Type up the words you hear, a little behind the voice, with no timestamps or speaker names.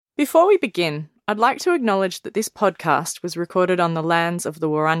Before we begin, I'd like to acknowledge that this podcast was recorded on the lands of the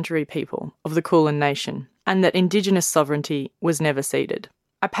Wurundjeri people of the Kulin Nation and that Indigenous sovereignty was never ceded.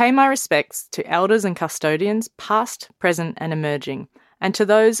 I pay my respects to elders and custodians past, present and emerging, and to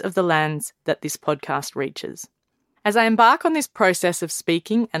those of the lands that this podcast reaches. As I embark on this process of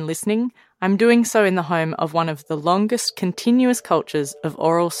speaking and listening, I'm doing so in the home of one of the longest continuous cultures of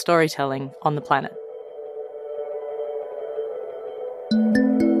oral storytelling on the planet.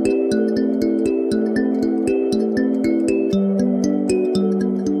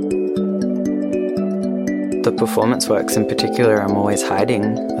 The performance works in particular, I'm always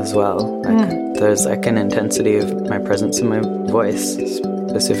hiding as well. There's like an intensity of my presence in my voice,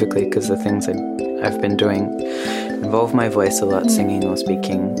 specifically because the things I've been doing involve my voice a lot, singing or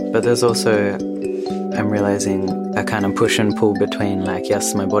speaking. But there's also, I'm realizing, a kind of push and pull between like,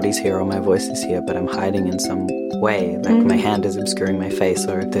 yes, my body's here or my voice is here, but I'm hiding in some way. Like my hand is obscuring my face,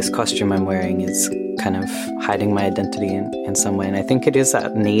 or this costume I'm wearing is kind of hiding my identity in some way. And I think it is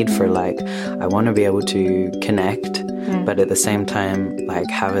that need for like, I want to be able to connect, but at the same time, like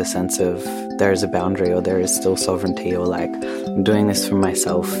have a sense of there is a boundary or there is still sovereignty, or like I'm doing this for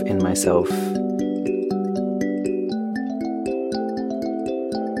myself, in myself.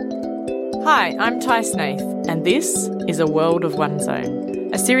 Hi, I'm Ty Snaith, and this is A World of One's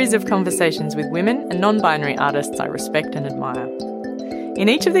Own, a series of conversations with women and non-binary artists I respect and admire. In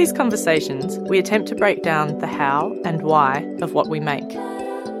each of these conversations, we attempt to break down the how and why of what we make.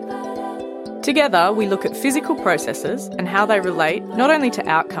 Together, we look at physical processes and how they relate not only to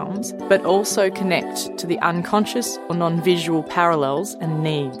outcomes, but also connect to the unconscious or non-visual parallels and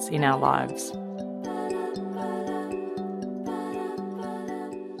needs in our lives.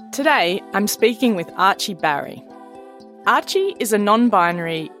 Today, I'm speaking with Archie Barry. Archie is a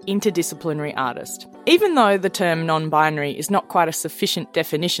non-binary, interdisciplinary artist, even though the term non-binary is not quite a sufficient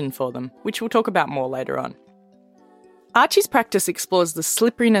definition for them, which we'll talk about more later on. Archie's practice explores the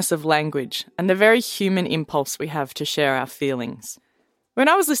slipperiness of language and the very human impulse we have to share our feelings. When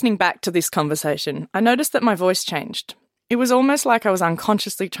I was listening back to this conversation, I noticed that my voice changed. It was almost like I was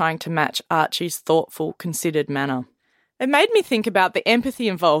unconsciously trying to match Archie's thoughtful, considered manner. It made me think about the empathy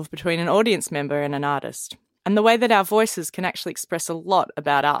involved between an audience member and an artist, and the way that our voices can actually express a lot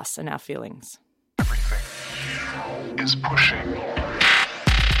about us and our feelings. Everything is pushing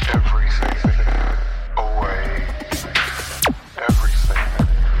everything away. Everything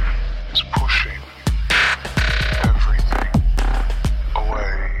is pushing everything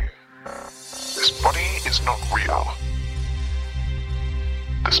away. This body is not real.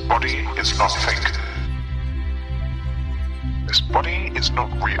 This body is not fake. This body is not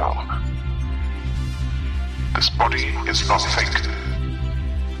real. This body is not fake.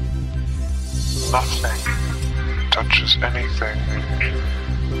 Nothing touches anything.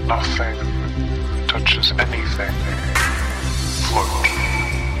 Nothing touches anything. Float.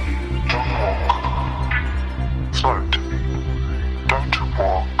 Don't walk. Float. Don't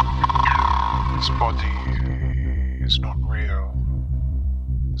walk. This body is not real.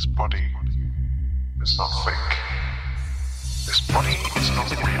 This body is not fake. This body is not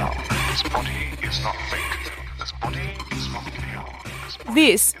real. This body is not fake. This body is not real.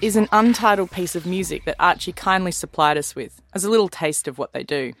 This is an untitled piece of music that Archie kindly supplied us with as a little taste of what they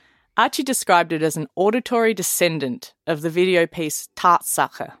do. Archie described it as an auditory descendant of the video piece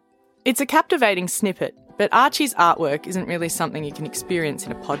Tatsache. It's a captivating snippet, but Archie's artwork isn't really something you can experience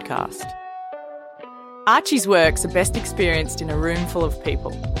in a podcast. Archie's works are best experienced in a room full of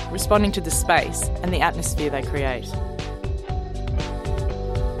people, responding to the space and the atmosphere they create.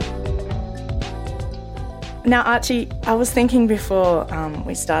 Now, Archie, I was thinking before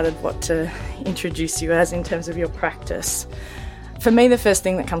we started what to introduce you as in terms of your practice. For me, the first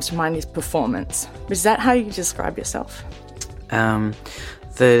thing that comes to mind is performance. Is that how you describe yourself?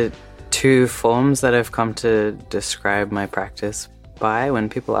 The two forms that I've come to describe my practice by when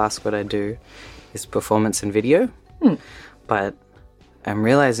people ask what I do is performance and video. But I'm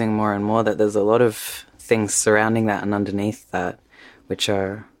realizing more and more that there's a lot of things surrounding that and underneath that which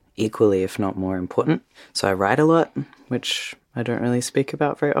are equally, if not more important. So I write a lot, which I don't really speak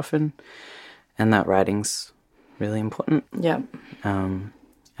about very often, and that writing's really important. Yeah. And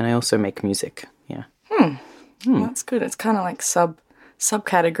I also make music. Yeah. Well, that's good. It's kind of like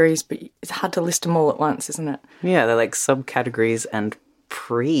subcategories, but it's hard to list them all at once, isn't it? Yeah, they're like subcategories and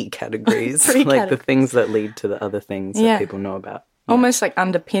pre-categories, like the things that lead to the other things that people know about. Yeah. Almost like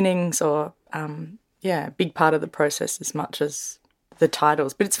underpinnings or, a big part of the process as much as the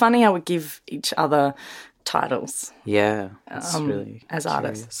titles. But it's funny how we give each other titles. Yeah, it's really as curious.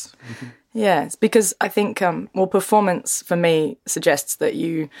 artists. Yeah, it's because I think, performance for me suggests that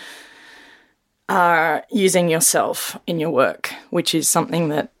you are using yourself in your work, which is something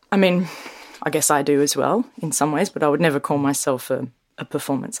that, I guess I do as well in some ways, but I would never call myself a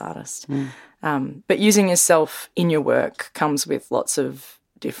performance artist. But using yourself in your work comes with lots of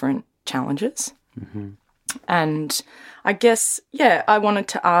different challenges. And I guess, I wanted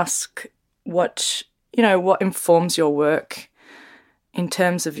to ask what informs your work in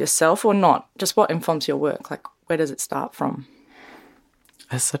terms of yourself, or not, just what informs your work? Like, where does it start from?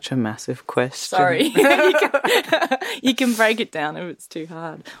 That's such a massive question. Sorry. You can break it down if it's too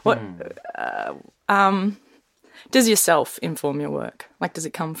hard. What does yourself inform your work? Like, does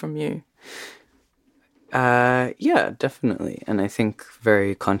it come from you? Yeah, definitely. And I think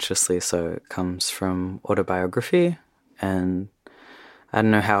very consciously so. It comes from autobiography, and I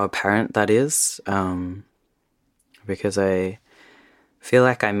don't know how apparent that is, because I feel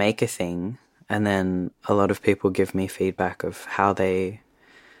like I make a thing and then a lot of people give me feedback of how they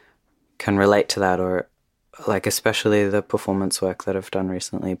can relate to that, or like especially the performance work that I've done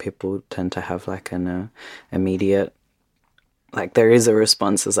recently, people tend to have like an immediate, like there is a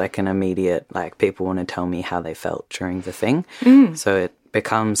response as like an immediate, like people want to tell me how they felt during the thing. So it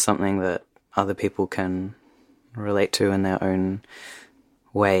becomes something that other people can relate to in their own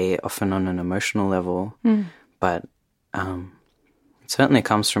way, often on an emotional level. But it certainly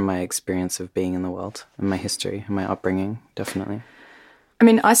comes from my experience of being in the world and my history and my upbringing, definitely.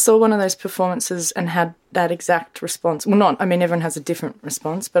 I saw one of those performances and had that exact response. Well, everyone has a different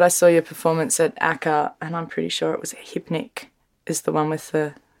response, but I saw your performance at ACCA, and I'm pretty sure it was Hypnic, is the one with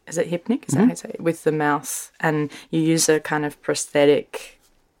the, is it Hypnic? Is that how you say it? With the mouth, and you use a kind of prosthetic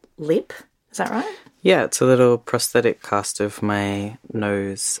lip. Is that right? Yeah, it's a little prosthetic cast of my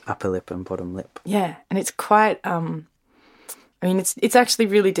nose, upper lip and bottom lip. Yeah, and it's quite, it's actually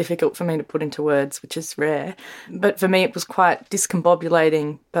really difficult for me to put into words, which is rare. But for me, it was quite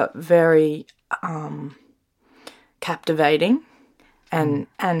discombobulating, but very captivating and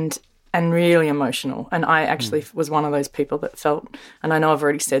really emotional. And I actually was one of those people that felt, and I know I've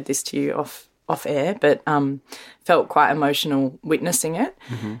already said this to you off air, but felt quite emotional witnessing it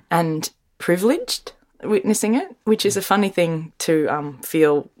and privileged witnessing it, which is a funny thing to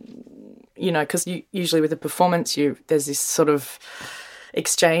feel. Because usually with a performance, there's this sort of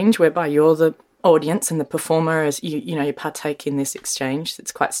exchange whereby you're the audience and the performer, as you partake in this exchange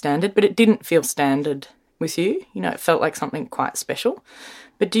that's quite standard. But it didn't feel standard with you. It felt like something quite special.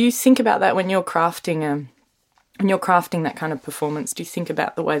 But do you think about that when you're crafting that kind of performance? Do you think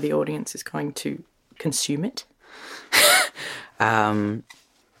about the way the audience is going to consume it?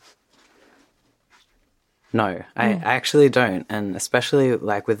 No, I actually don't. And especially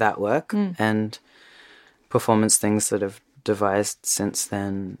like with that work and performance things that have devised since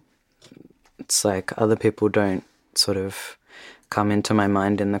then, it's like other people don't sort of come into my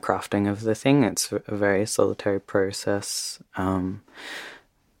mind in the crafting of the thing. It's a very solitary process.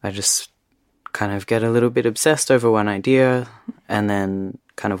 I just kind of get a little bit obsessed over one idea and then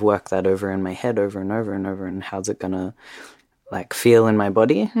kind of work that over in my head over and over and over, and how's it going to like feel in my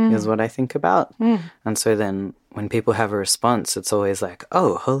body is what I think about. And so then when people have a response, it's always like,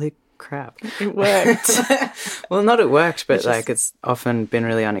 oh, holy crap. It worked. Well, not it worked, but like it's often been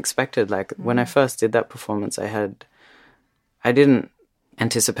really unexpected. Like when I first did that performance, I didn't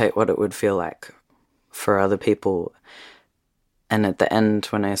anticipate what it would feel like for other people. And at the end,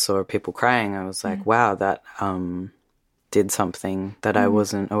 when I saw people crying, I was like, wow, that did something that I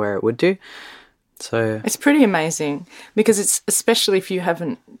wasn't aware it would do. So it's pretty amazing, because it's, especially if you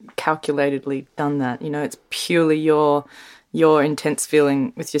haven't calculatedly done that, it's purely your intense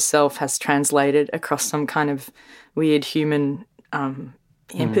feeling with yourself has translated across some kind of weird human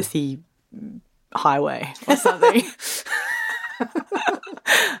empathy highway or something.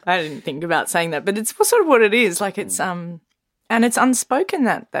 I didn't think about saying that, but it's sort of what it is. Like it's and it's unspoken,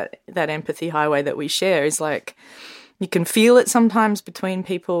 that empathy highway that we share is like, you can feel it sometimes between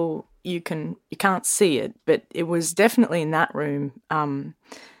people. You can't see it, but it was definitely in that room.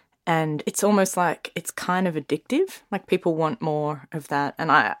 And it's almost like it's kind of addictive. Like people want more of that.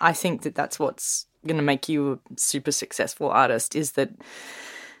 And I think that's what's going to make you a super successful artist, is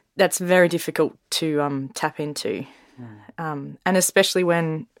that's very difficult to tap into. And especially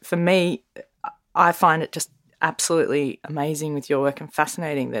when, for me, I find it just absolutely amazing with your work and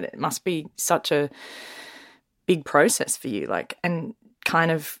fascinating that it must be such a big process for you, like, and kind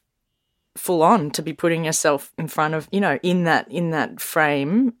of full on to be putting yourself in front of, in that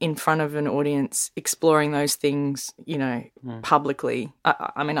frame in front of an audience, exploring those things, publicly.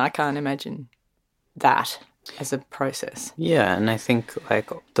 I mean, I can't imagine that as a process. Yeah, and I think like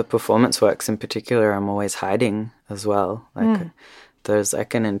the performance works in particular, I'm always hiding as well. Like there's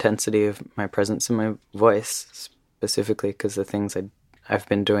like an intensity of my presence in my voice specifically because the things I've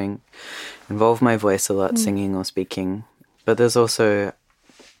been doing involve my voice a lot, singing or speaking. But there's also,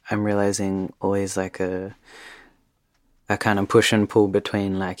 I'm realizing, always like a kind of push and pull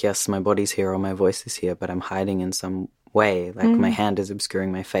between like, yes, my body's here or my voice is here, but I'm hiding in some way. Like my hand is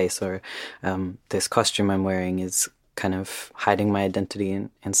obscuring my face, or this costume I'm wearing is kind of hiding my identity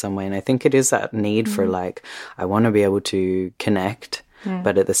in some way. And I think it is that need for like, I want to be able to connect,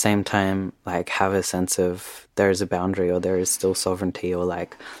 but at the same time, like have a sense of there is a boundary or there is still sovereignty, or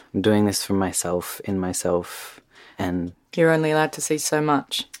like I'm doing this for myself, in myself. And you're only allowed to see so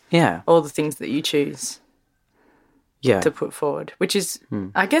much. Yeah. All the things that you choose. Yeah. To put forward, which is,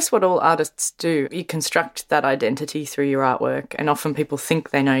 I guess, what all artists do. You construct that identity through your artwork, and often people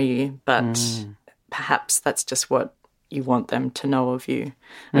think they know you, but perhaps that's just what you want them to know of you.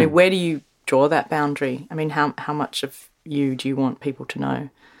 I mean, where do you draw that boundary? I mean, how much of you do you want people to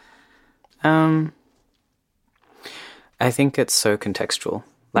know? I think it's so contextual.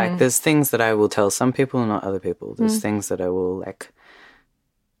 Like, there's things that I will tell some people, not other people. There's things that I will, like,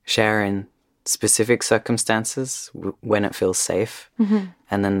 share in specific circumstances when it feels safe,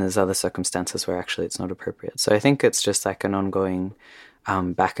 and then there's other circumstances where actually it's not appropriate. So I think it's just like an ongoing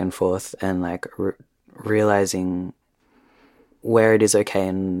back and forth, and like realizing where it is okay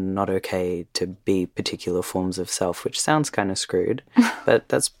and not okay to be particular forms of self, which sounds kind of screwed, but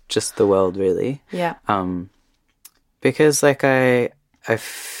that's just the world, really. Yeah. Because like I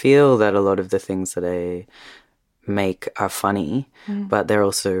feel that a lot of the things that I make are funny, but they're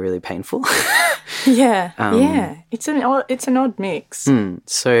also really painful. Yeah. It's an odd mix.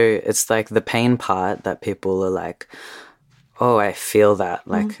 So it's like the pain part that people are like, oh, I feel that.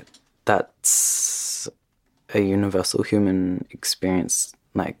 Like that's a universal human experience,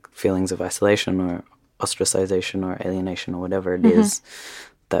 like feelings of isolation or ostracization or alienation or whatever it is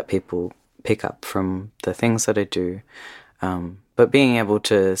that people pick up from the things that I do. But being able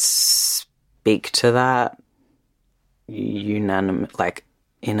to speak to that like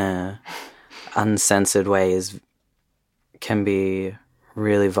in a uncensored way can be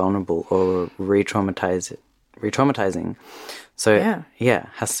really vulnerable or re-traumatizing. So yeah,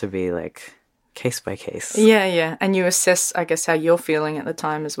 has to be like case by case. Yeah. And you assess, I guess, how you're feeling at the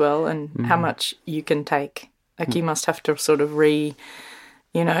time as well, and how much you can take. Like you must have to sort of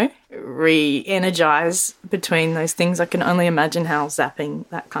re-energize between those things. I can only imagine how zapping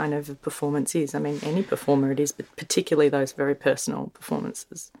that kind of a performance is. I mean, any performer it is, but particularly those very personal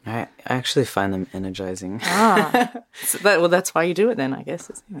performances. I actually find them energizing. So that's why you do it then, I guess,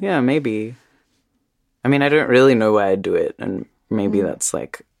 isn't it? Yeah, maybe. I mean, I don't really know why I do it, and maybe that's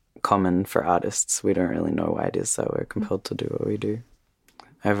like common for artists. We don't really know why it is that we're compelled to do what we do.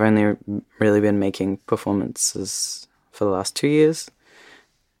 I've only really been making performances for the last 2 years.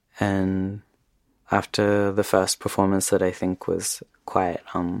 And after the first performance that I think was quite,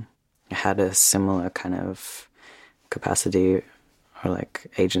 had a similar kind of capacity or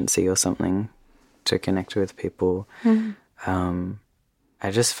like agency or something to connect with people, I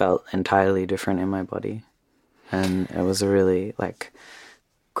just felt entirely different in my body. And it was a really like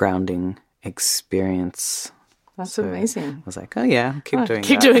grounding experience. That's amazing. I was like, oh yeah, keep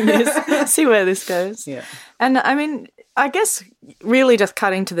doing this. See where this goes. Yeah. And I mean, I guess really just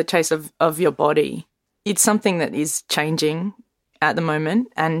cutting to the chase of your body, it's something that is changing at the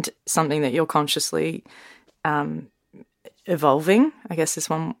moment and something that you're consciously evolving, I guess is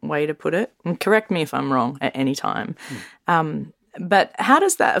one way to put it. And correct me if I'm wrong at any time. But how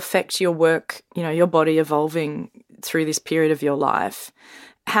does that affect your work, your body evolving through this period of your life?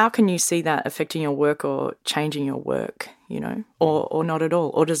 How can you see that affecting your work or changing your work, or not at all?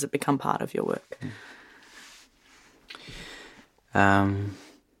 Or does it become part of your work?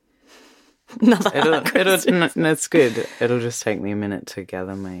 It's good. It'll just take me a minute to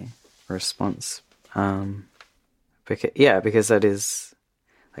gather my response. Because that is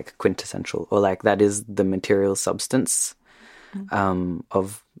like quintessential, or like that is the material substance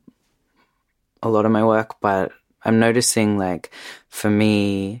of a lot of my work. But I'm noticing, like, for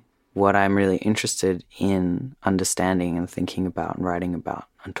me, what I'm really interested in understanding and thinking about and writing about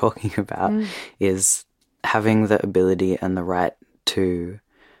and talking about is having the ability and the right to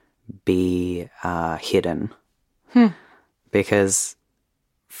be hidden. Because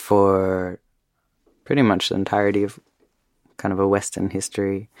for pretty much the entirety of kind of a Western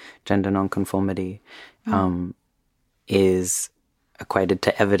history, gender nonconformity is equated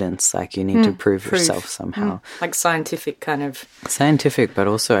to evidence, like you need to prove yourself somehow. Like scientific kind of. Scientific, but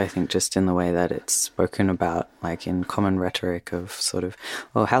also I think just in the way that it's spoken about, like in common rhetoric of sort of,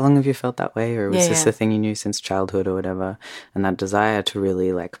 oh, how long have you felt that way? Or was this a thing you knew since childhood or whatever? And that desire to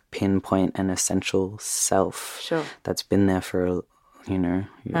really like pinpoint an essential self that's been there for, your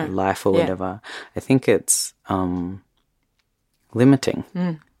life or whatever. I think it's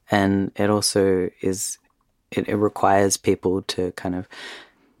limiting. And it also is, it requires people to kind of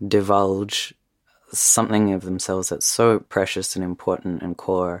divulge something of themselves that's so precious and important and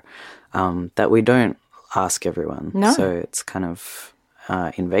core that we don't ask everyone. No. So it's kind of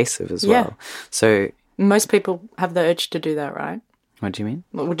invasive as well. So most people have the urge to do that, right? What do you mean?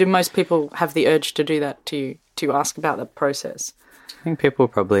 Well, do most people have the urge to do that, to ask about the process? I think people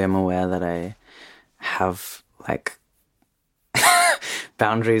probably am aware that I have like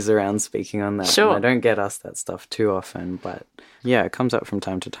boundaries around speaking on that. Sure. And I don't get asked that stuff too often, but yeah, it comes up from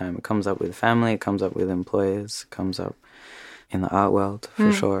time to time. It comes up with family, it comes up with employers, it comes up in the art world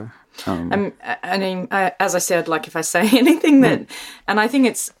for sure. As I said, like if I say anything that, and I think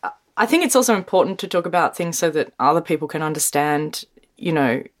it's also important to talk about things so that other people can understand,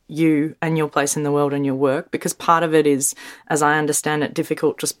 you and your place in the world and your work, because part of it is, as I understand it,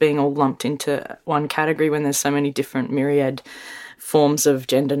 difficult just being all lumped into one category when there's so many different myriad forms of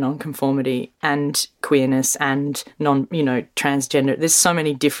gender nonconformity and queerness and transgender. There's so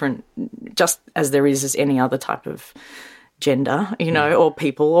many different, just as there is as any other type of gender, or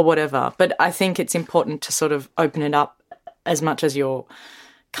people or whatever. But I think it's important to sort of open it up as much as you're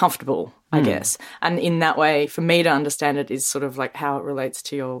comfortable, I guess. And in that way, for me to understand it is sort of like how it relates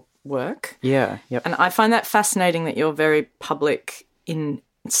to your work. Yeah, yep. And I find that fascinating that you're very public in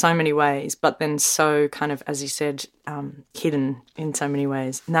so many ways, but then so kind of, as you said, hidden in so many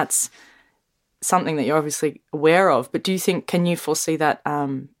ways. And that's something that you're obviously aware of. But do you think, can you foresee that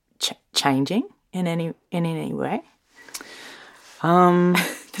changing in any way? I'm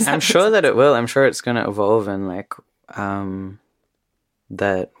sure that it will. I'm sure it's going to evolve and like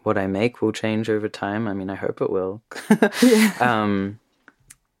that what I make will change over time. I mean, I hope it will.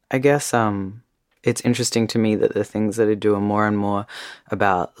 I guess it's interesting to me that the things that I do are more and more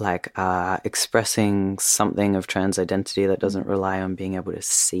about like expressing something of trans identity that doesn't rely on being able to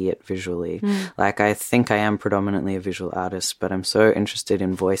see it visually. Like I think I am predominantly a visual artist, but I'm so interested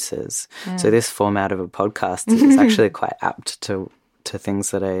in voices. So this format of a podcast is actually quite apt to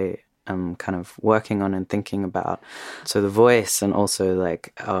things that I am kind of working on and thinking about. So the voice, and also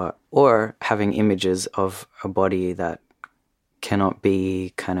like or having images of a body that cannot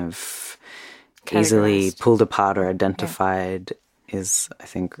be kind of easily pulled apart or identified is, I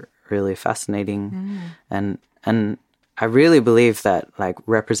think, really fascinating. And I really believe that like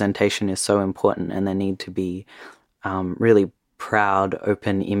representation is so important, and there need to be really proud,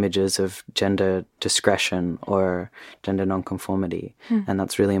 open images of gender discretion or gender nonconformity. And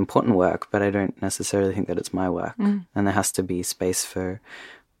that's really important work, but I don't necessarily think that it's my work. And there has to be space for,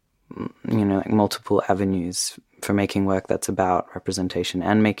 like multiple avenues for making work that's about representation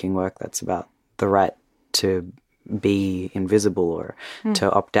and making work that's about the right to be invisible or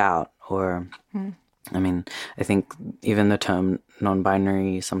to opt out or I mean, I think even the term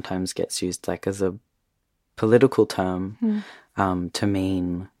non-binary sometimes gets used like as a political term to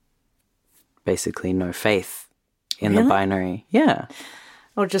mean basically no faith in the binary. Yeah.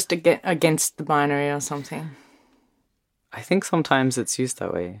 Or just to get against the binary or something. I think sometimes it's used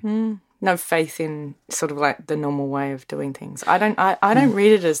that way. No faith in sort of like the normal way of doing things. I don't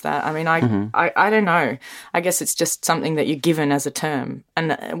read it as that. I mean, I don't know. I guess it's just something that you're given as a term,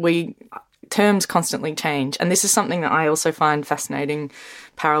 and terms constantly change. And this is something that I also find fascinating,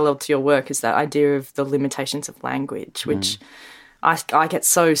 parallel to your work, is that idea of the limitations of language, which I get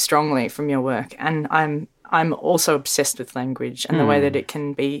so strongly from your work. And I'm also obsessed with language and the way that it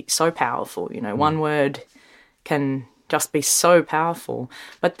can be so powerful. One word can just be so powerful,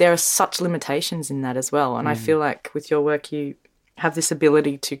 but there are such limitations in that as well. And I feel like with your work you have this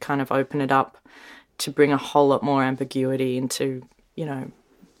ability to kind of open it up, to bring a whole lot more ambiguity into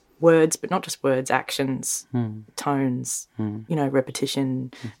words, but not just words, actions, tones,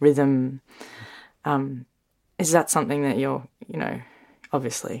 repetition, rhythm. Is that something that you're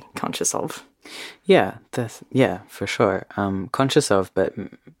obviously conscious of? Yeah, for sure. Conscious of, but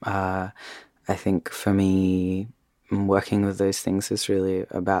I think for me, working with those things is really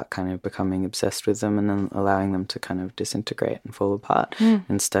about kind of becoming obsessed with them and then allowing them to kind of disintegrate and fall apart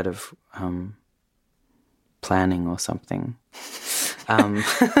instead of planning or something.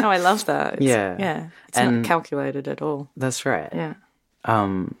 I love that. It's and not calculated at all. That's right. Yeah.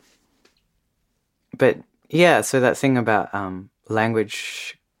 But yeah, so that thing about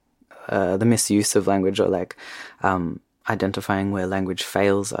language, the misuse of language, or like identifying where language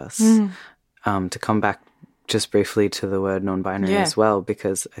fails us. To come back just briefly to the word non-binary as well,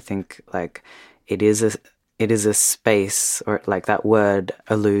 because I think like it is a space, or like that word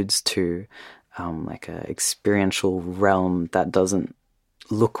alludes to like a experiential realm that doesn't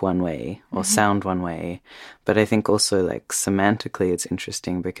look one way or sound one way. But I think also like semantically it's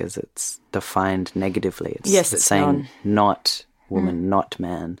interesting because it's defined negatively. It's saying not woman, not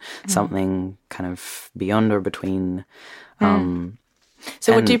man, something kind of beyond or between. So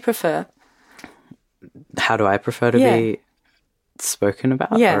what do you prefer? How do I prefer to be spoken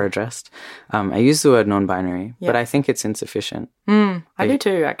about or addressed? I use the word non-binary, but I think it's insufficient. I do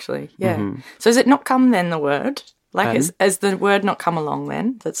too, actually. Yeah. So has it not come then, the word? Like, has the word not come along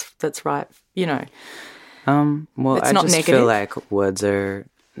then? That's right. You know. Well, it's I not just negative. feel like words are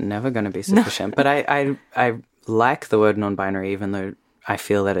never going to be sufficient. But I like the word non-binary, even though I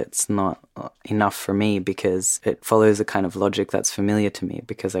feel that it's not enough for me, because it follows a kind of logic that's familiar to me,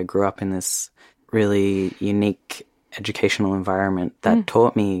 because I grew up in this really unique educational environment that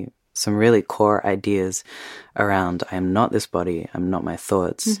taught me some really core ideas around I am not this body, I'm not my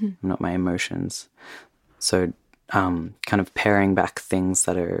thoughts, I'm not my emotions. So kind of paring back things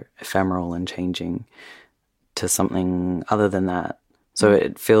that are ephemeral and changing to something other than that. So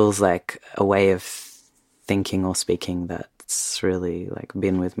it feels like a way of thinking or speaking that's really like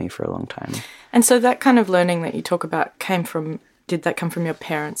been with me for a long time. And so that kind of learning that you talk about did that come from your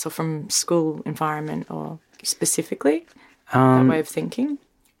parents or from school environment, or specifically that way of thinking?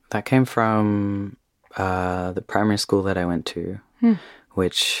 That came from the primary school that I went to,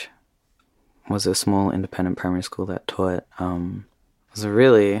 which was a small independent primary school that taught, it was a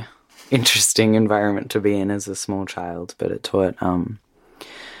really interesting environment to be in as a small child, but it taught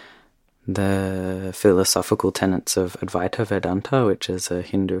the philosophical tenets of Advaita Vedanta, which is a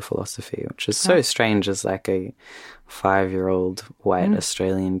Hindu philosophy, which is so strange as like a 5-year-old white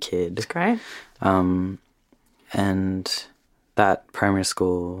Australian kid. It's great. And that primary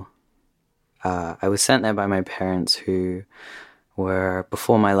school, I was sent there by my parents, who were,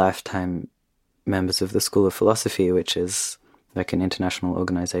 before my lifetime, members of the School of Philosophy, which is like an international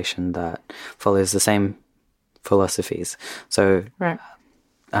organization that follows the same philosophies. So right.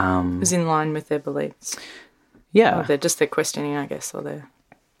 It was in line with their beliefs. Yeah. Or they're questioning, I guess, or they're,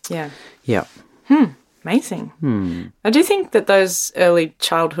 yeah. Yeah. Amazing. I do think that those early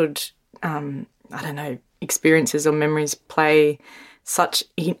childhood, experiences or memories play such,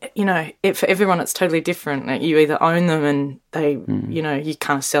 for everyone it's totally different. Like you either own them and they, you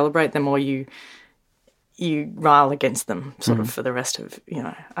kind of celebrate them, or you rile against them sort of for the rest of,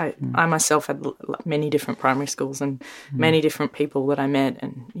 I myself had many different primary schools and many different people that I met,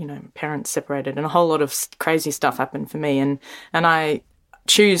 and, parents separated, and a whole lot of crazy stuff happened for me. And I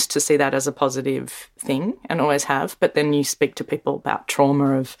choose to see that as a positive thing and always have. But then you speak to people about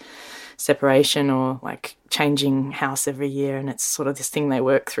trauma of separation or like changing house every year, and it's sort of this thing they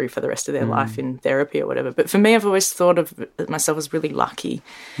work through for the rest of their life in therapy or whatever. But for me, I've always thought of myself as really lucky.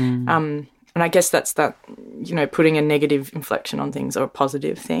 And I guess that's that, putting a negative inflection on things or a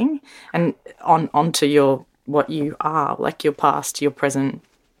positive thing, and onto what you are, like your past, your present.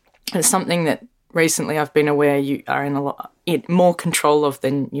 It's something that recently I've been aware you are in more control of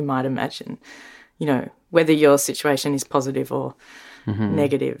than you might imagine, whether your situation is positive or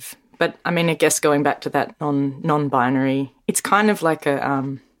negative. But, I mean, I guess going back to that non-binary, it's kind of like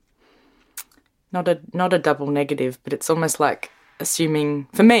a not a double negative, but it's almost like assuming,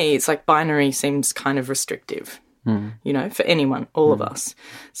 for me, it's like binary seems kind of restrictive, for anyone, all of us.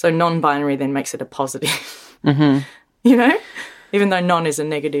 So non-binary then makes it a positive, even though non is a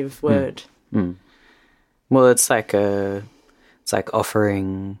negative word. Well, it's like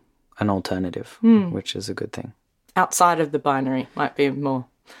offering an alternative, which is a good thing. Outside of the binary might be a more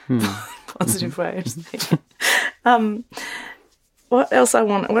positive way of saying. What else I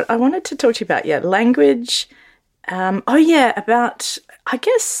wanted to talk to you about? Yeah, language. About, I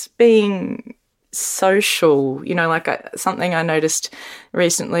guess, being social, something I noticed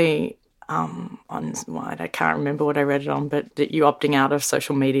recently I can't remember what I read it on, but that you opting out of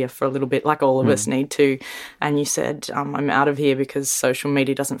social media for a little bit, like all of us need to. And you said, I'm out of here because social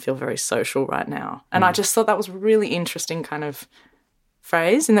media doesn't feel very social right now. And I just thought that was a really interesting kind of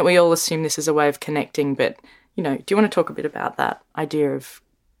phrase, and that we all assume this is a way of connecting. But, do you want to talk a bit about that idea of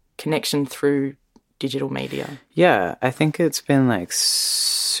connection through digital media? Yeah, I think it's been like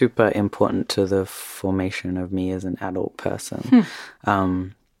super important to the formation of me as an adult person.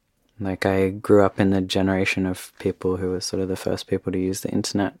 Like I grew up in the generation of people who were sort of the first people to use the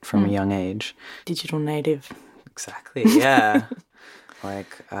internet from a young age. Digital native. Exactly, yeah.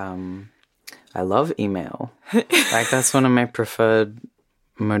 Like, I love email. Like, that's one of my preferred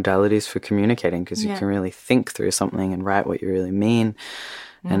modalities for communicating because you can really think through something and write what you really mean.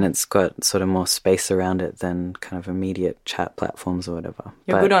 And it's got sort of more space around it than kind of immediate chat platforms or whatever.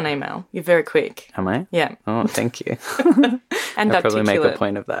 You're good on email. You're very quick. Am I? Yeah. Oh, thank you. And I'll probably make a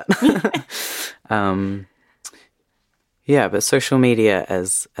point of that. Yeah, but social media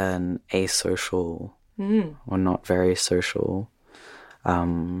as an asocial or not very social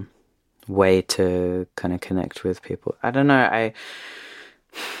way to kind of connect with people. I don't know.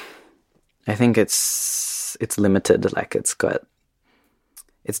 I think it's limited. Like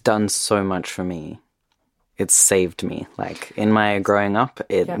it's done so much for me. It's saved me. Like in my growing up,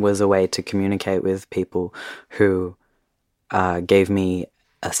 it was a way to communicate with people who gave me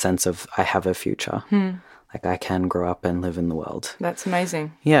a sense of I have a future. Like I can grow up and live in the world. That's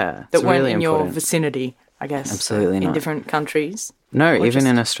amazing. Yeah. That weren't really in important. your vicinity, I guess. Absolutely in not. different countries. No, Or even just-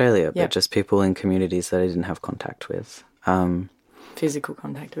 in Australia, but just people in communities that I didn't have contact with. Physical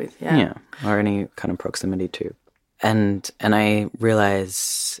contact with, yeah. Or any kind of proximity to. And I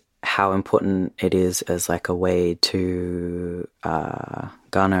realize how important it is as like a way to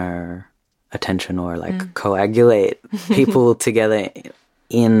garner attention or like coagulate people together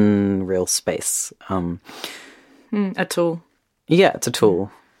in real space. A tool. Yeah, it's a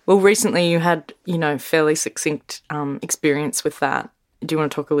tool. Well, recently you had, fairly succinct experience with that. Do you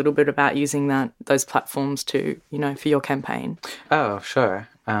want to talk a little bit about using those platforms to, for your campaign? Oh, sure.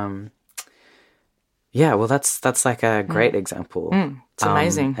 Yeah, well, that's like a great example. It's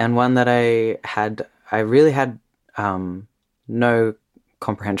amazing. And one that I really had no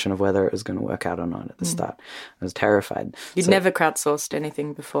comprehension of whether it was going to work out or not at the start. I was terrified. You'd never crowdsourced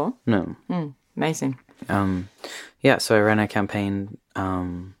anything before? No. Amazing. Yeah, so I ran a campaign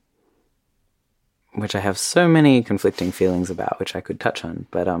which I have so many conflicting feelings about, which I could touch on,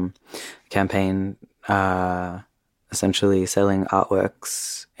 but campaign essentially selling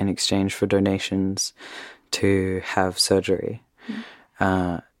artworks in exchange for donations to have surgery.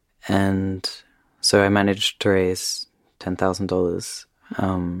 And so I managed to raise $10,000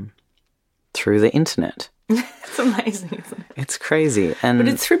 through the internet. It's amazing, isn't it? It's crazy. But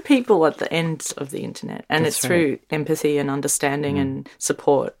it's through people at the ends of the internet, and That's it's through empathy and understanding and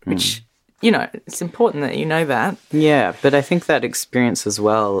support, which, it's important that you know that. Yeah, but I think that experience as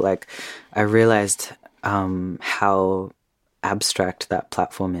well, like I realized how abstract that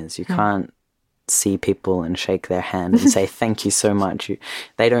platform is. You can't see people and shake their hand and say thank you so much.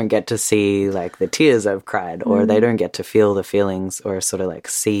 They don't get to see like the tears I've cried, or they don't get to feel the feelings or sort of like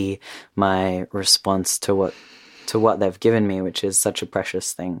see my response to what they've given me, which is such a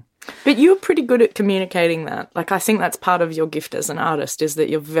precious thing. But you're pretty good at communicating that. Like, I think that's part of your gift as an artist, is that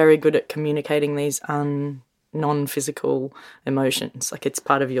you're very good at communicating these non-physical emotions. Like, it's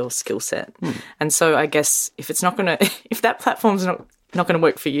part of your skill set. And so I guess if that platform's not going to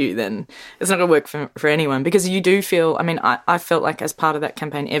work for you, then it's not going to work for anyone, because you do feel, I felt like as part of that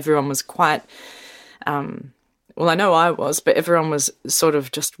campaign, everyone was quite, well, I know I was, but everyone was sort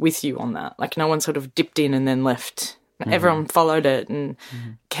of just with you on that. Like, no one sort of dipped in and then left. Everyone followed it and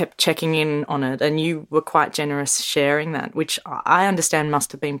kept checking in on it, and you were quite generous sharing that, which I understand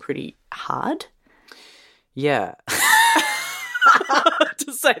must have been pretty hard. Yeah.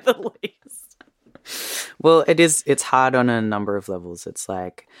 To say the least. Well, it's hard on a number of levels. It's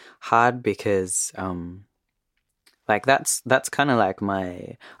like hard because like that's kind of like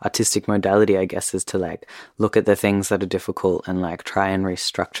my artistic modality, I guess, is to like look at the things that are difficult and like try and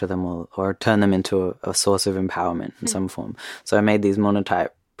restructure them or turn them into a source of empowerment in some form. So I made these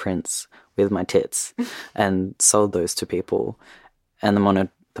monotype prints with my tits and sold those to people, and the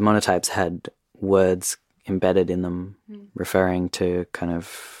monotypes had words embedded in them referring to kind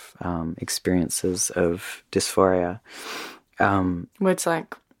of experiences of dysphoria. Words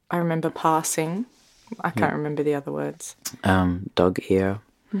like, I remember passing. I can't remember the other words. Dog ear,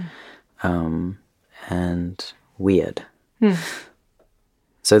 and weird.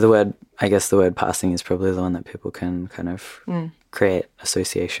 So the word passing is probably the one that people can kind of create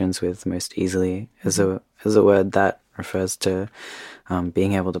associations with most easily as a word that refers to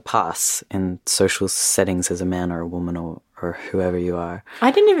being able to pass in social settings as a man or a woman or whoever you are.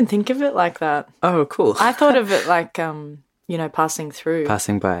 I didn't even think of it like that. Oh, cool. I thought of it like, passing through.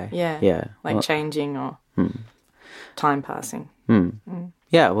 Passing by. Yeah. Yeah. Like changing or time passing.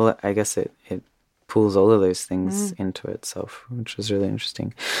 Yeah, well, I guess it pulls all of those things into itself, which is really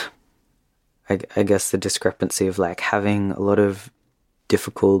interesting. I guess the discrepancy of like having a lot of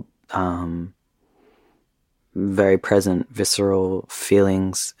difficult, very present, visceral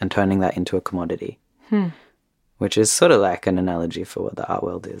feelings and turning that into a commodity. which is sort of like an analogy for what the art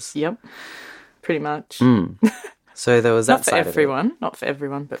world is. Yep, pretty much. So there was that Not for side everyone, of it. not for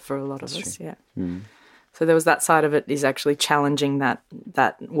everyone, but for a lot of us, yeah. So there was that side of it, is actually challenging that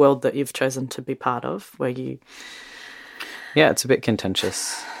world that you've chosen to be part of, where you... Yeah, it's a bit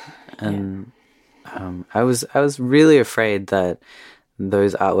contentious. And I was really afraid that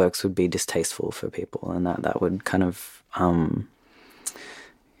those artworks would be distasteful for people, and that would kind of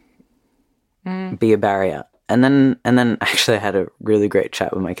be a barrier. And then actually I had a really great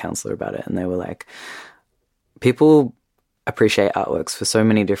chat with my counselor about it, and they were like, people appreciate artworks for so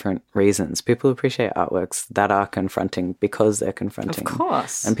many different reasons. People appreciate artworks that are confronting because they're confronting. Of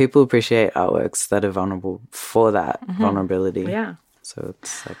course. And people appreciate artworks that are vulnerable for that vulnerability. Yeah. So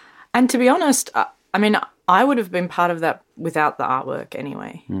it's like... And to be honest, I mean, I would have been part of that without the artwork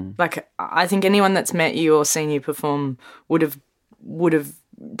anyway. Like, I think anyone that's met you or seen you perform would have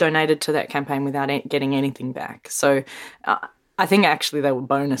donated to that campaign without getting anything back. So I think actually they were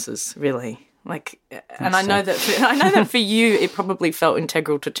bonuses, really. Like, and I know that for you, it probably felt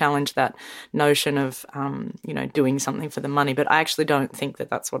integral to challenge that notion of, doing something for the money. But I actually don't think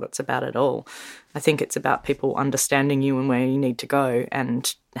that that's what it's about at all. I think it's about people understanding you and where you need to go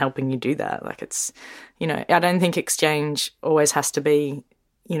and helping you do that. Like, it's, I don't think exchange always has to be,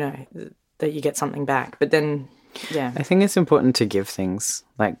 that you get something back. But then, yeah. I think it's important to give things.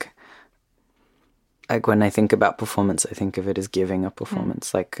 Like when I think about performance, I think of it as giving a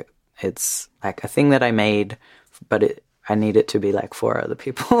performance. Like, it's like a thing that I made, but I need it to be like for other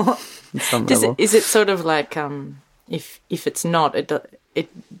people on some level. Is it sort of like if it's not,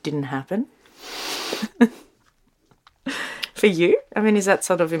 it didn't happen for you? I mean, is that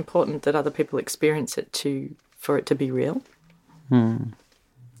sort of important that other people experience it for it to be real? I'm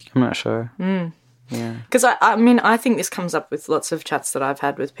not sure. Yeah, because I think this comes up with lots of chats that I've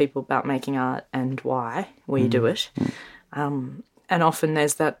had with people about making art and why we do it, and often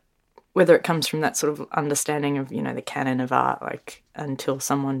there's that. Whether it comes from that sort of understanding of, the canon of art, like until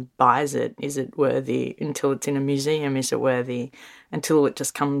someone buys it, is it worthy? Until it's in a museum, is it worthy? Until it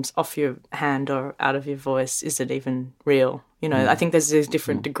just comes off your hand or out of your voice, is it even real? I think there's these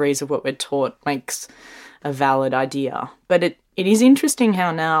different degrees of what we're taught makes a valid idea. But it is interesting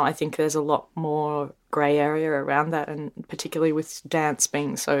how now I think there's a lot more grey area around that, and particularly with dance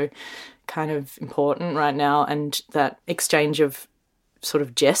being so kind of important right now, and that exchange of sort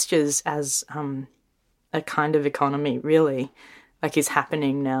of gestures as a kind of economy really like is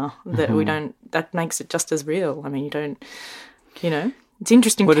happening now that we don't, that makes it just as real. I mean, you don't, it's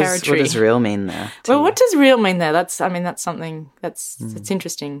interesting territory. What does real mean there? Well, what does real mean there? That's something that's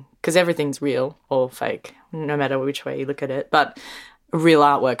interesting, because everything's real or fake, no matter which way you look at it. But real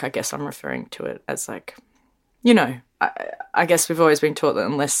artwork, I guess I'm referring to it as like, I guess we've always been taught that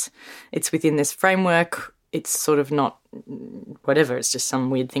unless it's within this framework, it's sort of not whatever, it's just some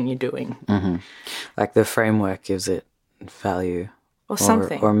weird thing you're doing. Like the framework gives it value. Or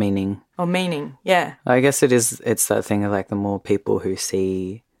something. Or meaning. Or meaning, yeah. I guess it's that thing of like the more people who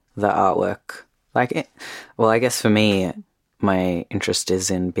see the artwork. I guess for me, my interest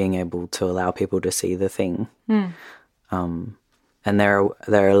is in being able to allow people to see the thing. And there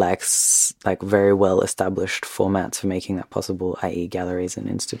are like very well established formats for making that possible, i.e. galleries and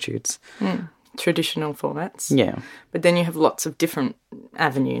institutes. Traditional formats. Yeah. But then you have lots of different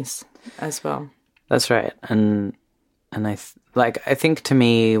avenues as well. That's right. And I think to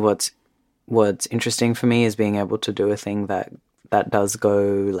me what's interesting for me is being able to do a thing that does go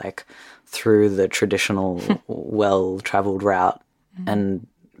like through the traditional well-traveled route. And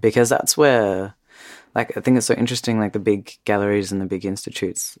because that's where, like, I think it's so interesting, like the big galleries and the big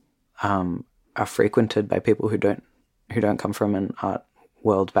institutes are frequented by people who don't come from an art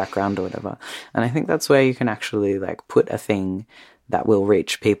world background or whatever. And I think that's where you can actually like put a thing that will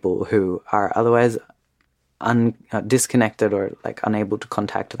reach people who are otherwise disconnected or like unable to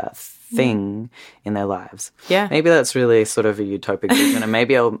contact that thing in their lives. Yeah. Maybe that's really sort of a utopic vision, and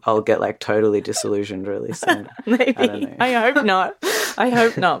maybe I'll get like totally disillusioned really soon. Maybe. I don't know. I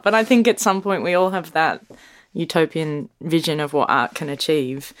hope not. But I think at some point we all have that utopian vision of what art can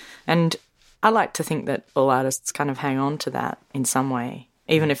achieve. And I like to think that all artists kind of hang on to that in some way,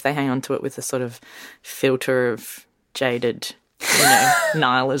 even if they hang on to it with a sort of filter of jaded,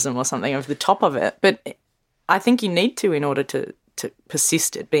 nihilism or something over the top of it. But I think you need to in order to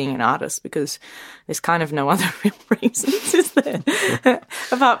persist at being an artist, because there's kind of no other real reasons, is there?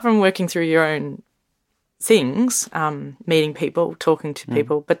 Apart from working through your own things, meeting people, talking to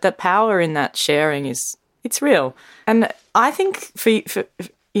people. But the power in that sharing it's real. And I think for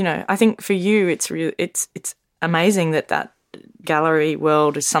you, it's real. It's amazing that gallery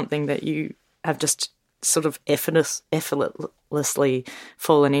world is something that you have just sort of effortlessly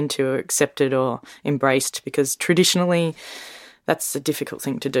fallen into or accepted or embraced, because traditionally that's a difficult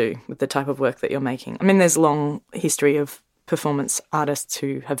thing to do with the type of work that you're making. I mean, there's a long history of performance artists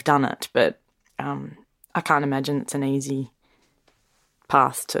who have done it, but I can't imagine it's an easy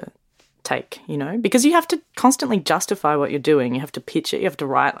path to take, you know, because you have to constantly justify what you're doing. You have to pitch it. You have to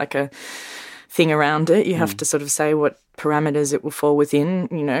write like a thing around it. You have to sort of say what parameters it will fall within,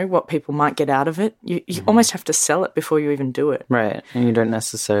 you know, what people might get out of it. You almost have to sell it before you even do it. Right. And you don't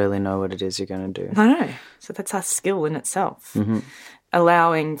necessarily know what it is you're going to do. I know. So that's a skill in itself.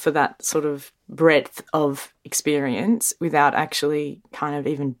 Allowing for that sort of breadth of experience without actually kind of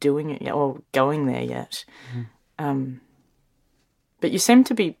even doing it yet or going there yet. But you seem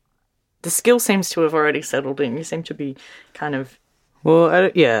to be, the skill seems to have already settled in. You seem to be kind of... Well,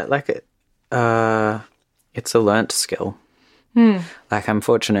 it's a learnt skill. Like, I'm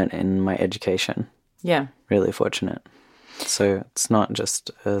fortunate in my education. Yeah. Really fortunate. So it's not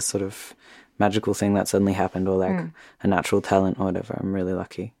just a sort of magical thing that suddenly happened or like a natural talent or whatever. I'm really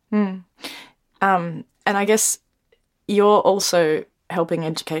lucky. And I guess you're also helping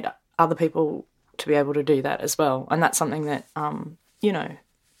educate other people to be able to do that as well. And that's something that, you know,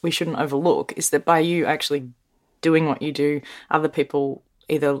 we shouldn't overlook, is that by you actually doing what you do, other people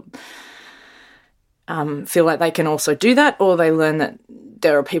either feel like they can also do that, or they learn that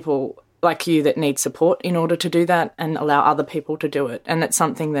there are people like you that need support in order to do that and allow other people to do it. And it's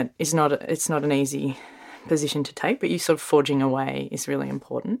something that is it's not an easy position to take, but you sort of forging away is really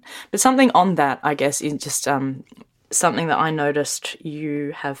important. But something on that, I guess, is just something that I noticed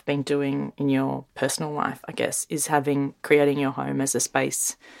you have been doing in your personal life, I guess, is creating your home as a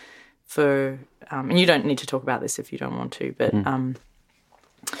space for, and you don't need to talk about this if you don't want to, but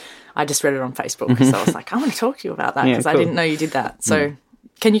I just read it on Facebook because I was like, I want to talk to you about that because I didn't know you did that. So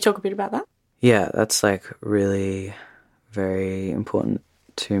can you talk a bit about that? Yeah, that's like really very important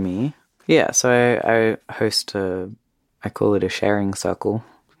to me. Yeah, so I host I call it a sharing circle,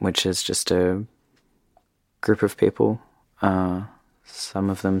 which is just a group of people, some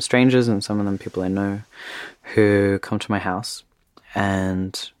of them strangers and some of them people I know, who come to my house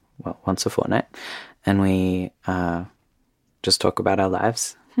once a fortnight, and we just talk about our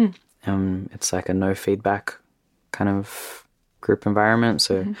lives. It's like a no feedback kind of group environment,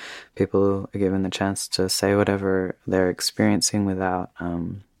 so people are given the chance to say whatever they're experiencing without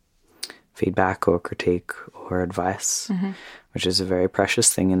feedback or critique or advice, which is a very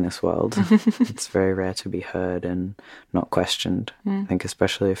precious thing in this world. It's very rare to be heard and not questioned. I think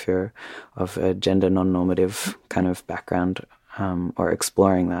especially if you're of a gender non-normative kind of background or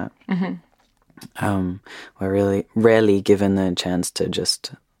exploring that. We're really rarely given the chance to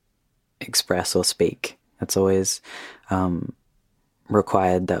just express or speak. It's always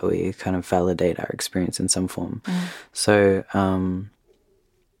required that we kind of validate our experience in some form. So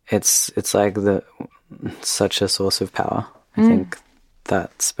it's like such a source of power, I think,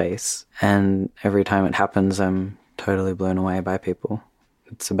 that space. And every time it happens, I'm totally blown away by people.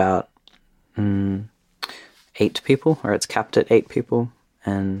 It's about 8 people, or it's capped at 8 people,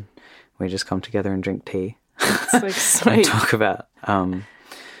 and we just come together and drink tea. That's like sweet. And talk about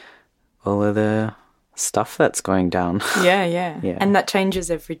all of the stuff that's going down. Yeah. And that changes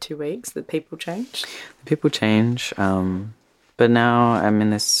every 2 weeks, that people change? People change. But now I'm in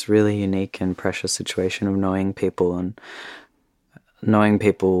this really unique and precious situation of knowing people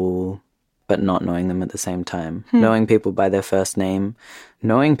but not knowing them at the same time. Knowing people by their first name,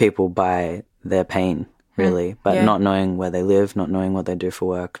 knowing people by their pain, really, but not knowing where they live, not knowing what they do for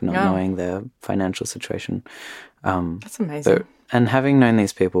work, not knowing their financial situation. That's amazing. And having known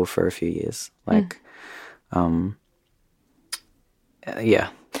these people for a few years, yeah. And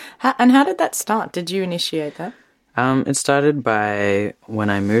how did that start? Did you initiate that? It started by when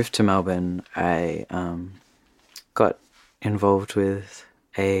I moved to Melbourne. I got involved with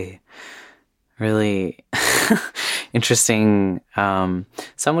a really interesting, some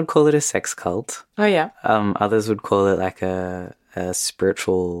would call it a sex cult. Oh, yeah. Others would call it like a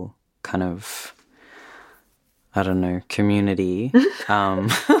spiritual kind of, I don't know, community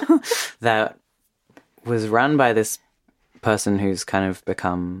that was run by this person who's kind of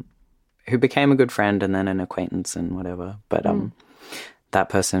who became a good friend and then an acquaintance and whatever. But that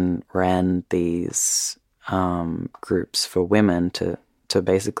person ran these groups for women to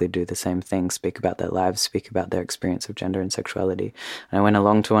basically do the same thing, speak about their lives, speak about their experience of gender and sexuality. And I went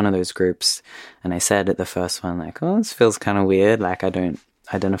along to one of those groups and I said at the first one, like, oh, this feels kind of weird. Like, I don't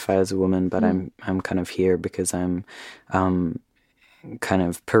identify as a woman, but I'm kind of here because I'm kind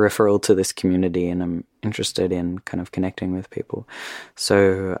of peripheral to this community and I'm interested in kind of connecting with people.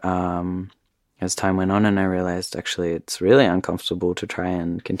 So as time went on and I realized actually it's really uncomfortable to try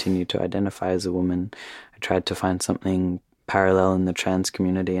and continue to identify as a woman, I tried to find something parallel in the trans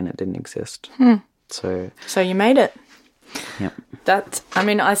community and it didn't exist. So you made it. Yep.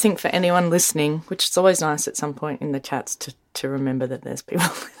 I think for anyone listening, which is always nice at some point in the chats to remember that there's people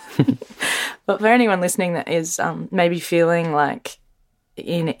listening, but for anyone listening that is maybe feeling like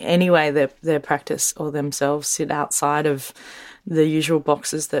in any way their practice or themselves sit outside of the usual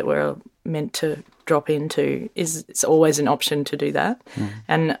boxes that we're meant to drop into, it's always an option to do that.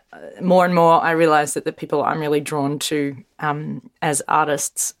 And more I realise that the people I'm really drawn to as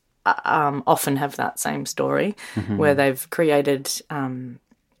artists often have that same story where they've created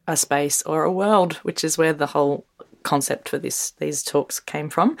a space or a world, which is where the whole concept for these talks came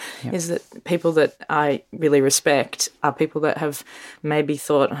from, is that people that I really respect are people that have maybe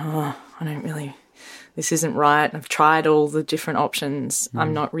thought, this isn't right. I've tried all the different options.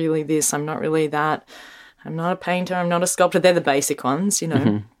 I'm not really this. I'm not really that. I'm not a painter. I'm not a sculptor. They're the basic ones,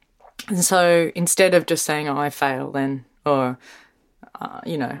 And so instead of just saying, I fail then, or,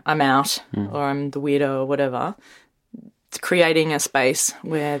 I'm out, or I'm the weirdo or whatever, it's creating a space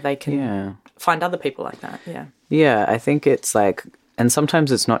where they can find other people like that. Yeah. Yeah, I think it's like, and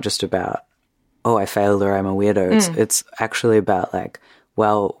sometimes it's not just about, I failed or I'm a weirdo. It's actually about like,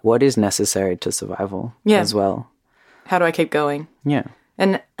 well, what is necessary to survival as well? How do I keep going? Yeah.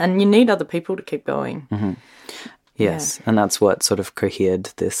 And you need other people to keep going. Yes, and that's what sort of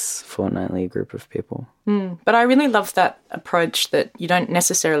cohered this fortnightly group of people. But I really love that approach that you don't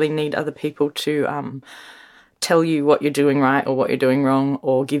necessarily need other people to tell you what you're doing right or what you're doing wrong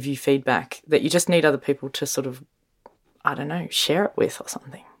or give you feedback, that you just need other people to sort of, share it with or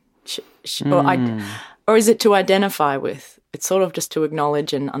something. Or is it to identify with? It's sort of just to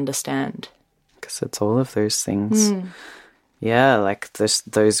acknowledge and understand. Because it's all of those things. Yeah, like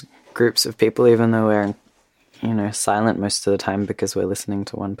those groups of people, even though we're, silent most of the time because we're listening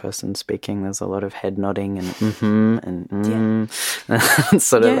to one person speaking, there's a lot of head nodding and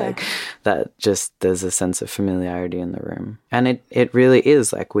sort of like that, just there's a sense of familiarity in the room. And it really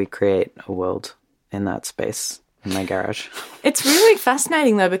is like we create a world in that space. In my garage. It's really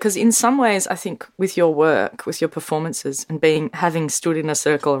fascinating though, because in some ways I think with your work, with your performances and having stood in a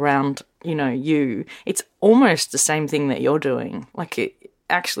circle around, you, it's almost the same thing that you're doing. Like it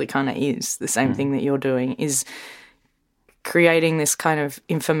actually kind of is the same thing that you're doing, is creating this kind of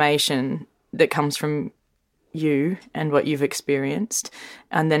information that comes from you and what you've experienced,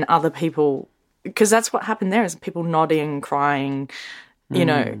 and then other people, because that's what happened there, is people nodding, crying,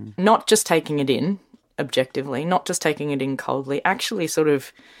 not just taking it in objectively, not just taking it in coldly, actually sort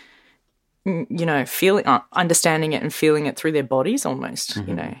of, feeling, understanding it and feeling it through their bodies almost,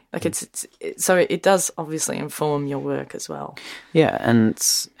 like it's so it does obviously inform your work as well. Yeah, and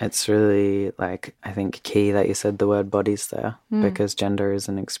it's really like, I think key that you said the word bodies there, because gender is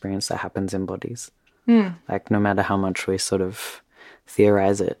an experience that happens in bodies. Like no matter how much we sort of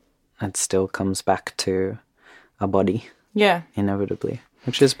theorize it, it still comes back to a body. Yeah. Inevitably.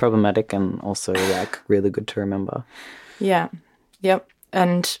 Which is problematic and also like really good to remember. Yeah. Yep.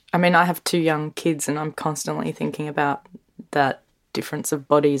 And I mean, I have 2 young kids and I'm constantly thinking about that difference of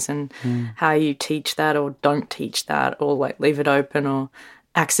bodies and how you teach that or don't teach that, or like leave it open or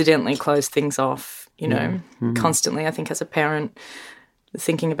accidentally close things off, constantly. I think as a parent,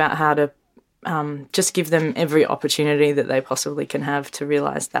 thinking about how to just give them every opportunity that they possibly can have to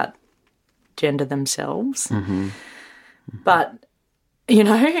realise that gender themselves. But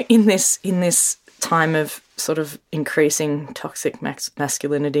in this time of sort of increasing toxic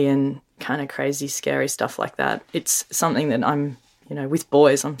masculinity and kind of crazy, scary stuff like that, it's something that I'm, with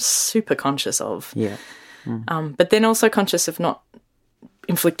boys, I'm super conscious of. Yeah. But then also conscious of not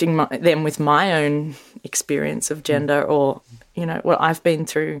inflicting them with my own experience of gender or, what I've been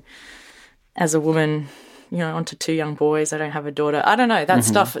through as a woman, onto 2 young boys. I don't have a daughter. I don't know. That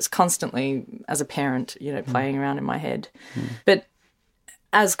stuff is constantly, as a parent, playing around in my head. But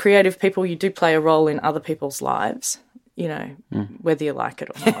as creative people, you do play a role in other people's lives, whether you like it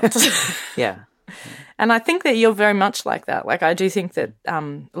or not. Yeah. And I think that you're very much like that. Like, I do think that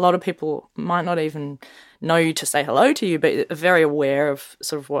a lot of people might not even know you to say hello to you, but are very aware of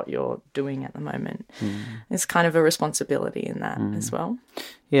sort of what you're doing at the moment. There's kind of a responsibility in that as well.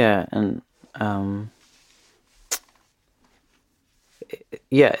 Yeah, and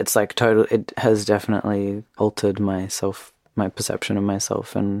it's like total. It has definitely altered my perception of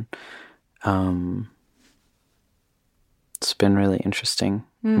myself, and it's been really interesting.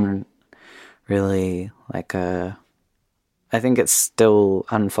 And really, like, I think it's still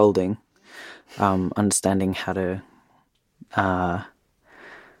unfolding. Understanding how to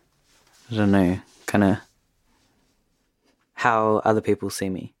I don't know, kind of how other people see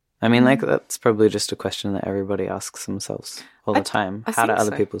me. I mean, like, that's probably just a question that everybody asks themselves all the time. How do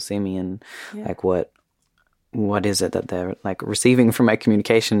other people see me, and like what is it that they're like receiving from my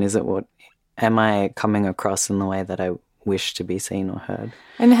communication? Is it am I coming across in the way that I wish to be seen or heard?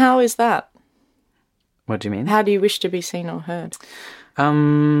 And how is that? What do you mean? How do you wish to be seen or heard? I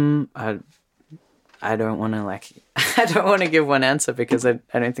don't want to I don't want to give one answer because I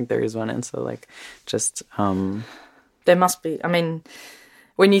don't think there is one answer. Like, just there must be. I mean,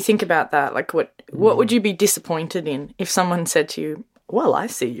 when you think about that, like, what would you be disappointed in if someone said to you, "Well, I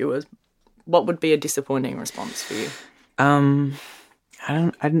see you as," what would be a disappointing response for you?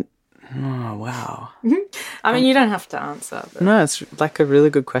 Oh, wow. I mean, you don't have to answer. But... No, it's like a really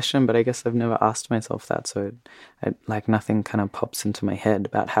good question, but I guess I've never asked myself that, so like nothing kind of pops into my head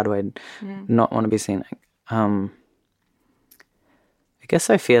about how do I not want to be seen. I guess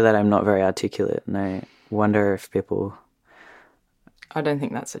I fear that I'm not very articulate, and I wonder if people... I don't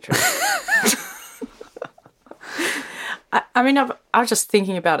think that's the truth. I mean, I was just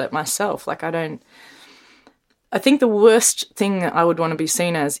thinking about it myself. Like, I think the worst thing I would want to be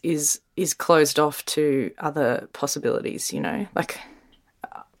seen as is closed off to other possibilities, you know? Like,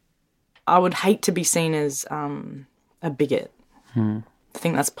 I would hate to be seen as a bigot. I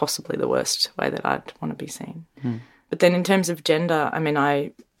think that's possibly the worst way that I'd want to be seen. But then in terms of gender, I mean,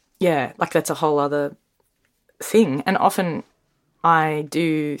 like, that's a whole other thing. And often I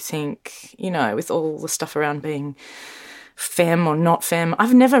do think, you know, with all the stuff around being femme or not femme,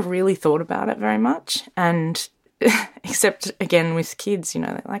 I've never really thought about it very much. And... except, again, with kids, you know,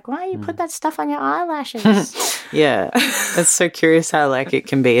 they're like, why you put that stuff on your eyelashes? Yeah. It's so curious how, like, it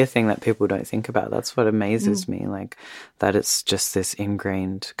can be a thing that people don't think about. That's what amazes me, like, that it's just this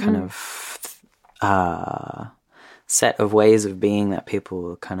ingrained kind of set of ways of being that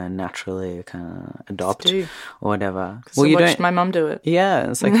people kind of naturally kind of adopt or whatever. Well, you watched my mum do it. Yeah.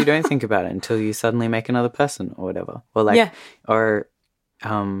 It's like you don't think about it until you suddenly make another person or whatever. Or, like, or...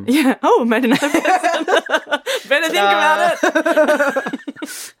 made another person. Better think about it.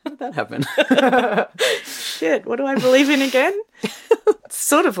 How did that happen? Shit, what do I believe in again? It's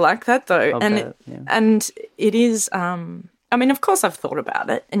sort of like that, though. And it is, I mean, of course I've thought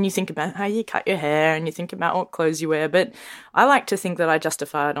about it, and you think about how you cut your hair and you think about what clothes you wear, but I like to think that I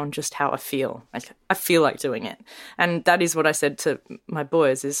justify it on just how I feel. Like, I feel like doing it. And that is what I said to my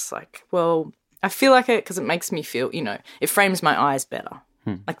boys is like, well, I feel like it because it makes me feel, you know, it frames my eyes better.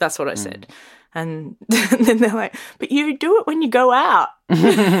 Like, that's what I said. And then they're like, but you do it when you go out.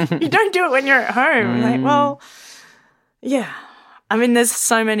 You don't do it when you're at home. I'm like, well, yeah. I mean, there's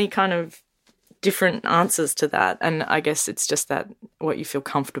so many kind of different answers to that. And I guess it's just that what you feel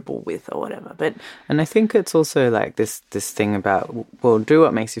comfortable with or whatever. And I think it's also like this thing about, well, do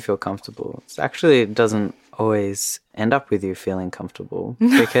what makes you feel comfortable. It doesn't always end up with you feeling comfortable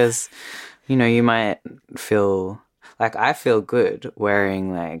because, you know, you might feel... Like, I feel good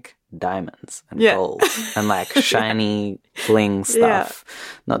wearing, like, diamonds and gold and, like, shiny bling stuff. Yeah.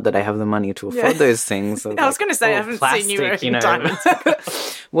 Not that I have the money to afford those things. I was going to say, I haven't seen you wearing diamonds.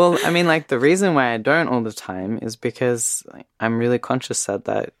 Well, I mean, like, the reason why I don't all the time is because I'm really conscious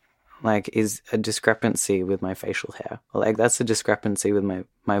that, like, is a discrepancy with my facial hair. Or, like, that's a discrepancy with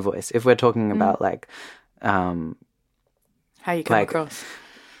my voice. If we're talking about, like... how you come across.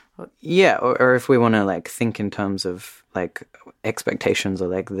 Yeah, or if we want to, like, think in terms of, like, expectations or,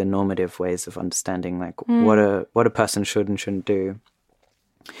 like, the normative ways of understanding, like, what a person should and shouldn't do.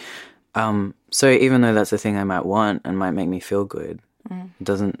 So even though that's a thing I might want and might make me feel good, it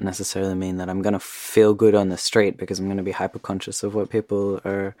doesn't necessarily mean that I'm going to feel good on the street because I'm going to be hyper-conscious of what people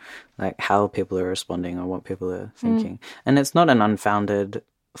are, like, how people are responding or what people are thinking. And it's not an unfounded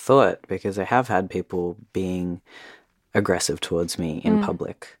thought because I have had people being aggressive towards me in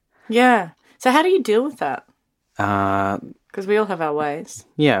public. Yeah. So how do you deal with that? Because we all have our ways.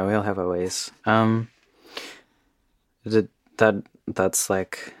 Yeah, we all have our ways. That's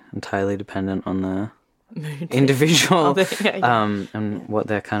like entirely dependent on the individual and what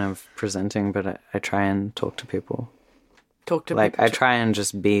they're kind of presenting. But I try and talk to people. I try and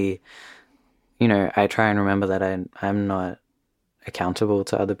just be, you know, I try and remember that I'm not accountable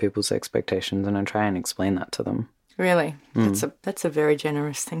to other people's expectations, and I try and explain that to them. Really? That's a very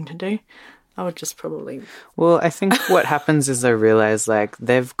generous thing to do. I would just probably... Well, I think what happens is I realize, like,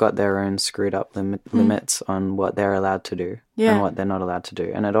 they've got their own screwed up limits on what they're allowed to do and what they're not allowed to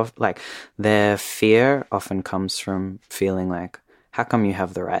do. And their fear often comes from feeling like, how come you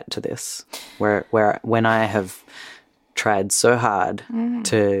have the right to this? Where when I have tried so hard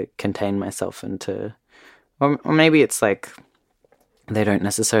to contain myself and to... Or maybe it's like... they don't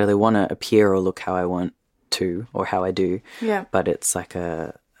necessarily want to appear or look how I want to or how I do. Yeah. But it's like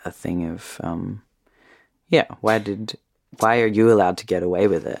a thing of, why are you allowed to get away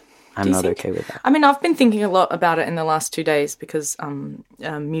with it? I'm not okay with that. I mean, I've been thinking a lot about it in the last 2 days because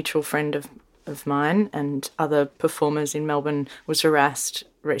a mutual friend of mine and other performers in Melbourne was harassed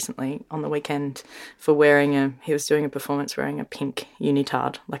recently on the weekend for he was doing a performance wearing a pink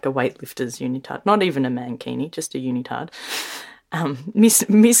unitard, like a weightlifter's unitard, not even a mankini, just a unitard.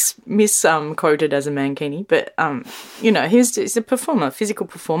 Quoted as a mankini, but he's a performer, physical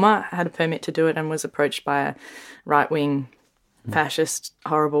performer, had a permit to do it and was approached by a right-wing fascist,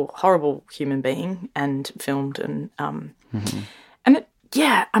 horrible human being and filmed and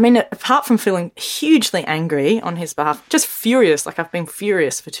apart from feeling hugely angry on his behalf, just furious, like I've been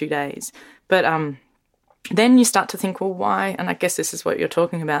furious for 2 days. But then you start to think, well, why? And I guess this is what you're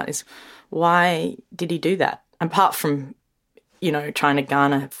talking about, is why did he do that? Apart from, trying to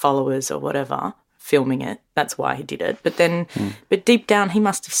garner followers or whatever, filming it, that's why he did it. But then, but deep down, he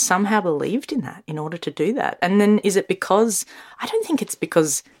must have somehow believed in that in order to do that. And then is it because, I don't think it's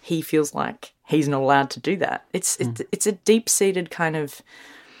because he feels like he's not allowed to do that. It's a deep-seated kind of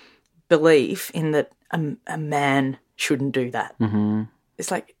belief in that a man shouldn't do that. Mm-hmm. It's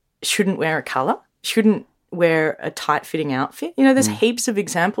like, shouldn't wear a colour, shouldn't wear a tight-fitting outfit. There's heaps of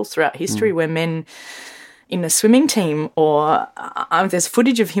examples throughout history where men in a swimming team, or there's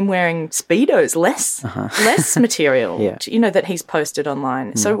footage of him wearing Speedos, less material, that he's posted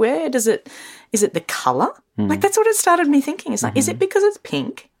online. So where is it the colour? Like, that's what it started me thinking. It's like, is it because it's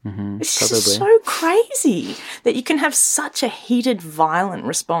pink? It's just so crazy that you can have such a heated, violent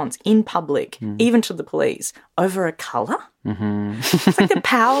response in public, even to the police, over a colour. It's like the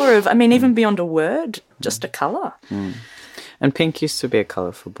power of, even beyond a word, just a colour. And pink used to be a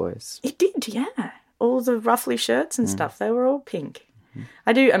colour for boys. It did, yeah. All the ruffly shirts and stuff, they were all pink.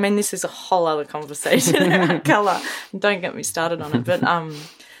 This is a whole other conversation about colour. Don't get me started on it. But,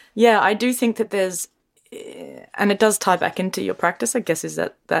 I do think that there's, and it does tie back into your practice, I guess, is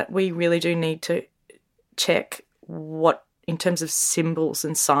that we really do need to check what, in terms of symbols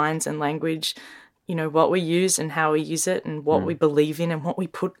and signs and language, what we use and how we use it and what we believe in and what we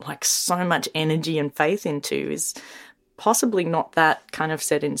put, like, so much energy and faith into is possibly not that kind of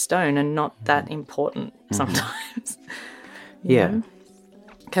set in stone and not that important sometimes.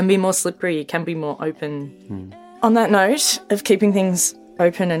 Can be more slippery, can be more open. On that note of keeping things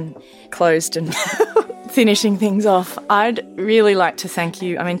open and closed and finishing things off, I'd really like to thank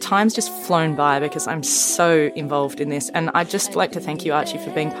you. Time's just flown by because I'm so involved in this, and I'd just like to thank you, Archie,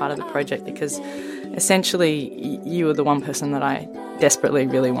 for being part of the project, because essentially you were the one person that I desperately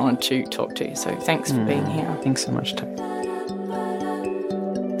really wanted to talk to. So thanks for being here. Thanks so much, Tay.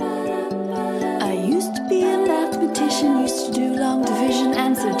 Used to do long division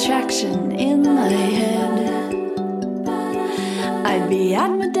and subtraction in my head. I'd be at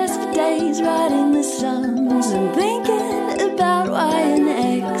my desk for days writing the sums and thinking about Y and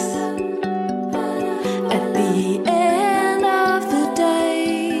X. At the end of the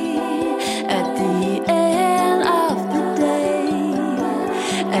day, at the end of the day,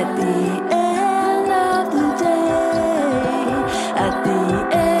 at the end of the day, at the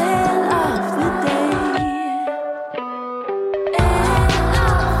end.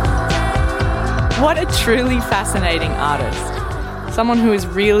 What a truly fascinating artist. Someone who is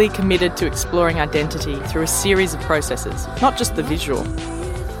really committed to exploring identity through a series of processes, not just the visual.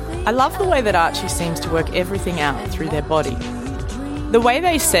 I love the way that Archie seems to work everything out through their body. The way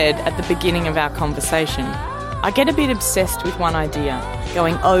they said at the beginning of our conversation, I get a bit obsessed with one idea,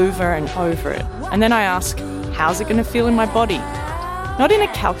 going over and over it, and then I ask, how's it going to feel in my body? Not in a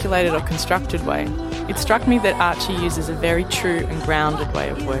calculated or constructed way. It struck me that Archie uses a very true and grounded way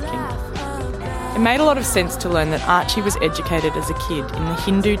of working. It made a lot of sense to learn that Archie was educated as a kid in the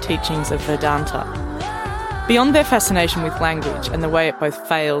Hindu teachings of Vedanta. Beyond their fascination with language and the way it both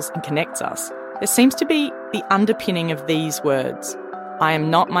fails and connects us, there seems to be the underpinning of these words. I am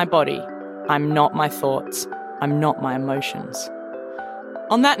not my body. I'm not my thoughts. I'm not my emotions.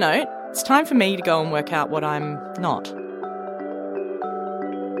 On that note, it's time for me to go and work out what I'm not.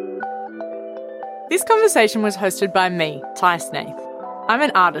 This conversation was hosted by me, Ty Snaith. I'm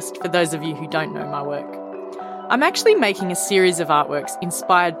an artist, for those of you who don't know my work. I'm actually making a series of artworks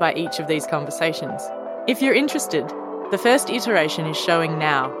inspired by each of these conversations. If you're interested, the first iteration is showing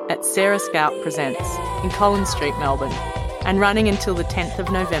now at Sarah Scout Presents in Collins Street, Melbourne, and running until the 10th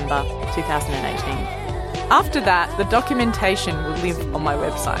of November 2018. After that, the documentation will live on my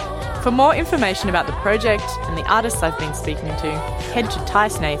website. For more information about the project and the artists I've been speaking to, head to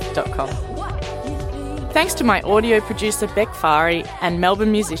tysnaith.com. Thanks to my audio producer Beck Fari and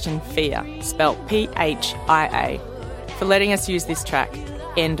Melbourne musician Fia, spelt Phia, for letting us use this track,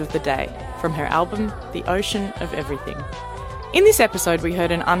 End of the Day, from her album The Ocean of Everything. In this episode, we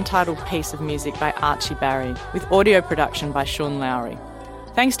heard an untitled piece of music by Archie Barry, with audio production by Sean Lowry.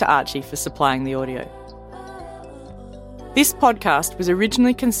 Thanks to Archie for supplying the audio. This podcast was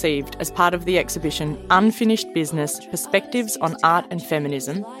originally conceived as part of the exhibition Unfinished Business: Perspectives on Art and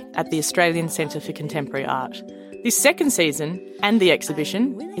Feminism at the Australian Centre for Contemporary Art. This second season and the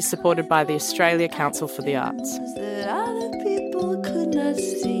exhibition is supported by the Australia Council for the Arts.